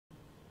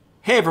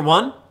Hey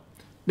everyone!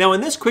 Now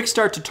in this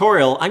Quickstart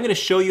tutorial, I'm going to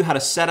show you how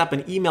to set up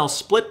an email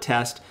split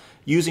test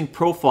using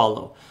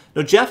Profollow.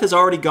 Now Jeff has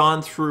already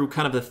gone through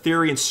kind of the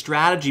theory and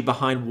strategy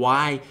behind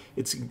why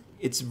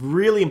it's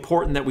really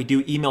important that we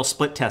do email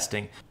split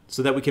testing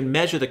so that we can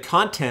measure the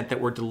content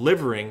that we're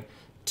delivering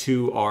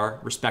to our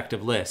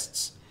respective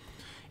lists.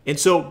 And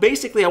so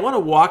basically I want to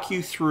walk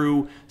you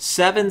through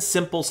 7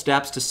 simple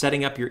steps to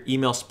setting up your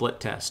email split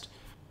test.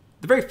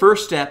 The very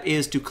first step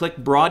is to click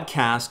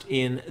broadcast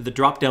in the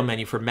drop-down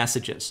menu for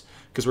messages,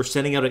 because we're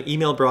sending out an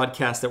email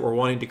broadcast that we're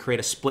wanting to create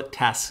a split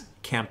test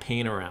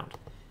campaign around.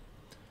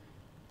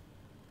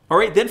 All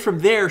right, then from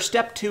there,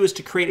 step 2 is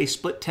to create a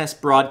split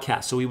test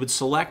broadcast. So we would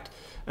select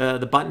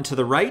the button to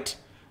the right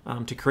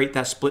to create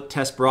that split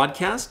test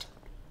broadcast.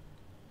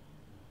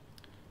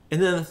 And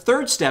then the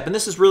third step, and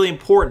this is really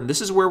important,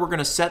 this is where we're going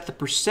to set the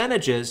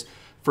percentages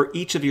for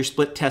each of your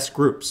split test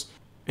groups.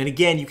 And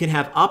again, you can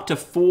have up to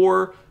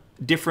 4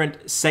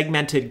 different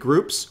segmented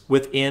groups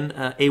within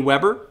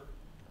Aweber,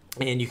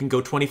 and you can go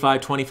 25,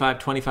 25,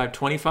 25,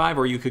 25,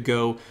 or you could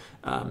go,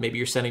 maybe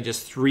you're sending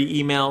just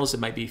 3 emails.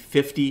 It might be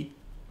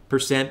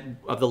 50%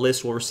 of the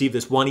list will receive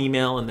this one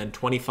email, and then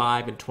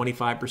 25 and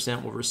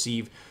 25% will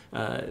receive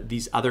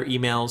these other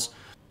emails.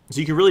 So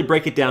you can really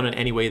break it down in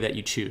any way that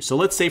you choose. So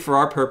let's say for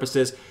our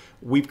purposes,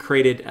 we've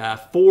created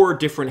 4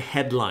 different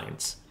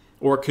headlines,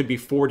 or it could be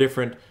 4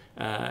 different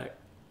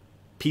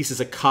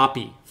pieces of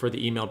copy for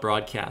the email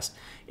broadcast.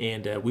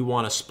 And we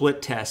want to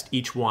split test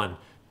each one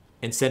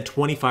and send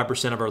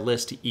 25% of our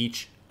list to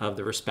each of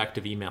the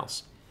respective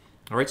emails.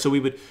 All right, so we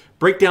would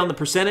break down the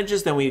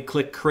percentages, then we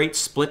click Create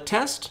Split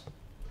Test.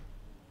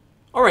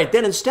 All right,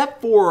 then in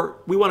step 4,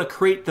 we want to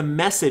create the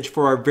message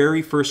for our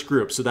very first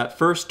group. So that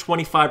first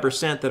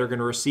 25% that are going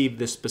to receive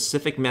this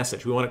specific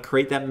message. We want to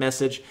create that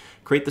message,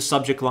 create the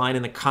subject line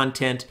and the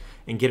content,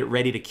 and get it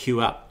ready to queue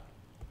up.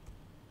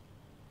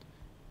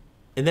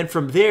 And then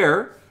from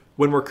there,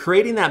 when we're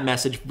creating that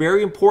message,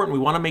 very important, we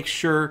want to make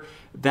sure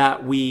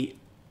that we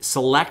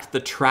select the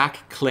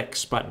Track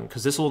Clicks button,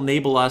 because this will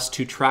enable us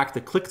to track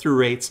the click-through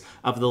rates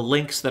of the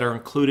links that are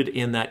included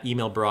in that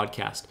email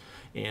broadcast.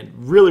 And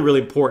really,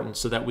 really important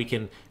so that we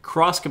can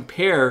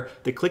cross-compare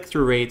the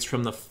click-through rates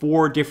from the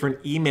 4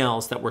 different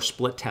emails that we're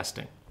split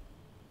testing.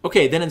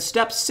 Okay, then in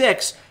step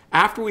 6,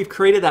 after we've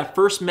created that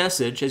first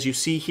message, as you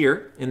see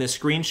here in this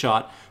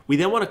screenshot, we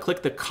then want to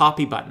click the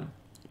Copy button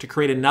to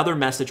create another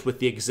message with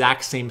the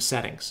exact same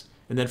settings.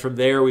 And then from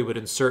there, we would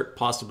insert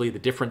possibly the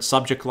different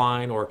subject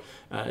line or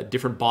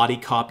different body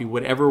copy,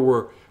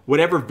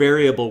 whatever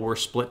variable we're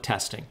split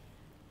testing.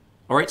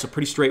 All right, so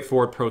pretty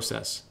straightforward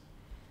process.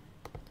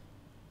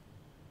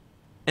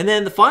 And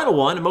then the final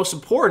one, and most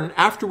important,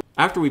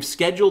 after we've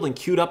scheduled and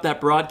queued up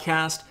that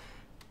broadcast,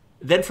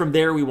 then from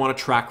there we want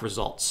to track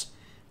results.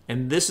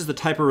 And this is the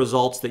type of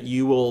results that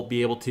you will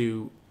be able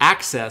to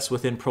access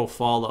within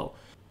Profollow.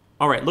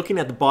 All right, looking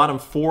at the bottom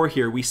 4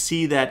 here, we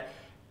see that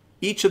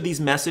each of these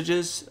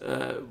messages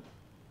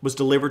was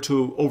delivered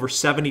to over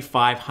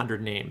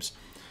 7,500 names.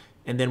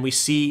 And then we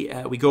see,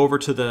 we go over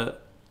to the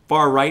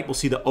far right, we'll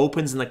see the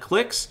opens and the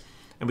clicks,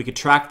 and we could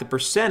track the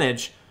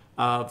percentage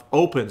of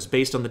opens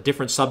based on the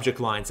different subject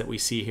lines that we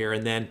see here,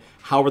 and then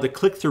how were the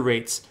click-through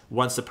rates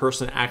once the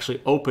person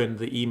actually opened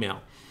the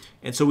email.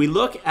 And so we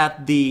look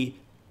at the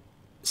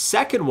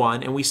second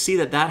one, and we see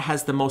that that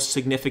has the most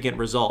significant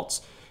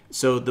results.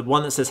 So the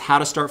one that says how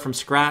to start from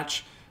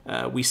scratch,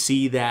 we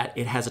see that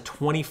it has a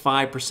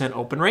 25%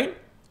 open rate,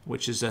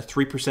 which is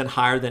 3%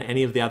 higher than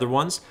any of the other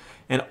ones.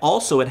 And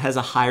also it has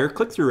a higher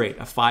click-through rate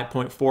of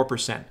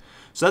 5.4%.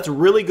 So that's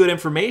really good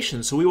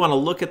information. So we want to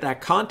look at that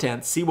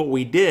content, see what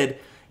we did,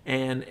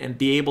 and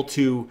be able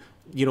to,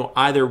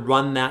 either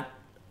run that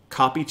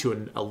copy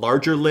to a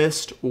larger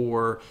list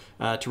or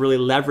to really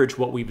leverage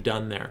what we've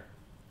done there.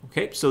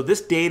 Okay, so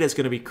this data is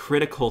going to be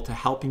critical to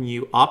helping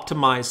you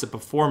optimize the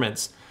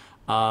performance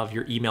of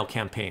your email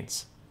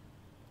campaigns.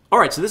 All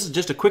right, so this is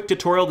just a quick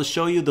tutorial to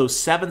show you those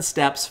 7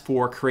 steps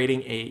for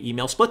creating an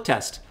email split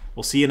test.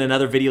 We'll see you in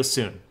another video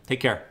soon. Take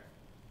care.